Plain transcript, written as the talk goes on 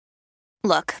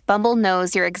Look, Bumble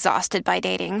knows you're exhausted by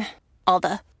dating. All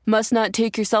the must not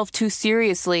take yourself too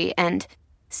seriously and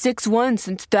 6'1"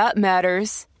 since that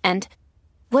matters. And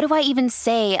what do I even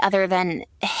say other than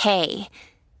hey?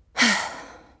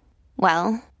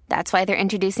 Well, that's why they're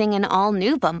introducing an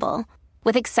all-new Bumble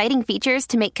with exciting features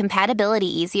to make compatibility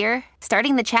easier,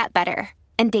 starting the chat better,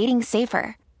 and dating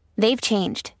safer. They've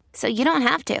changed, so you don't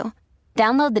have to.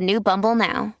 Download the new Bumble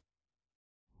now.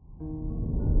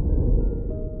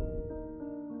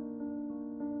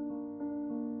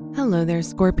 Hello there,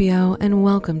 Scorpio, and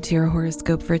welcome to your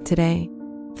horoscope for today,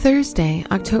 Thursday,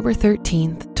 October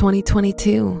 13th,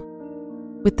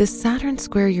 2022. With the Saturn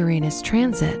square Uranus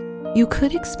transit, you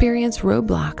could experience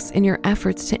roadblocks in your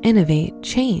efforts to innovate,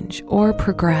 change, or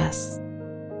progress.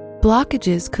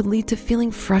 Blockages could lead to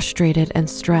feeling frustrated and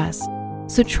stressed,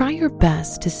 so try your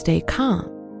best to stay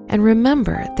calm and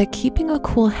remember that keeping a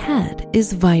cool head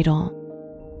is vital.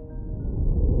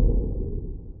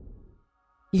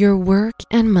 Your work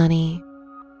and money.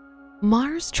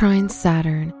 Mars trines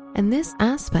Saturn, and this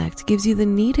aspect gives you the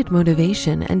needed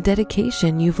motivation and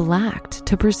dedication you've lacked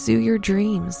to pursue your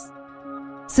dreams.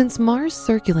 Since Mars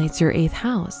circulates your 8th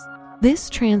house, this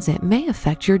transit may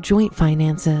affect your joint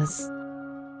finances.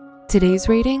 Today's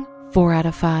rating, 4 out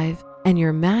of 5, and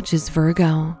your match is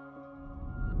Virgo.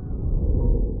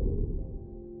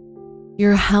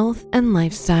 Your health and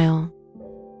lifestyle.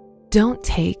 Don't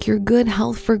take your good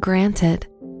health for granted,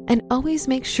 and always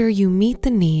make sure you meet the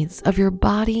needs of your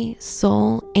body,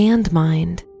 soul, and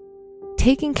mind.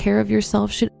 Taking care of yourself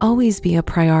should always be a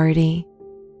priority.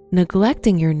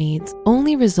 Neglecting your needs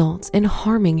only results in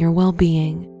harming your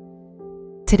well-being.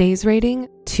 Today's rating,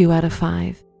 2 out of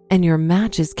 5, and your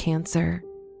match is Cancer.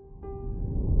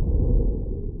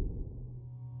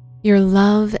 Your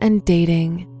love and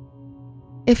dating.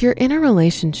 If you're in a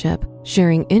relationship,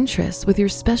 sharing interests with your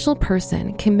special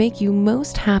person can make you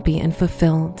most happy and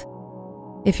fulfilled.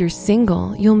 If you're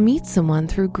single, you'll meet someone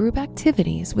through group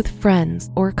activities with friends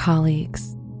or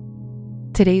colleagues.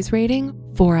 Today's rating,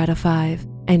 4 out of 5,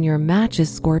 and your match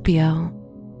is Scorpio.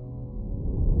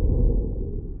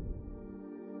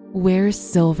 Wear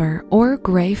silver or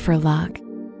gray for luck.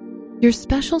 Your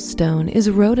special stone is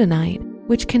rhodonite,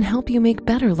 which can help you make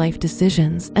better life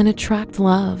decisions and attract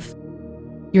love.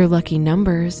 Your lucky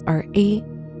numbers are 8,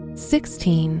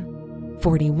 16,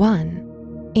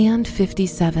 41, and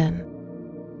 57.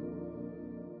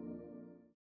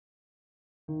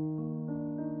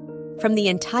 From the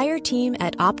entire team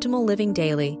at Optimal Living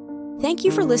Daily, thank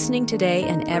you for listening today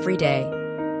and every day.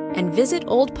 And visit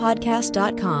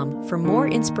oldpodcast.com for more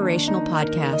inspirational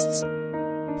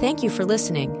podcasts. Thank you for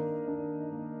listening.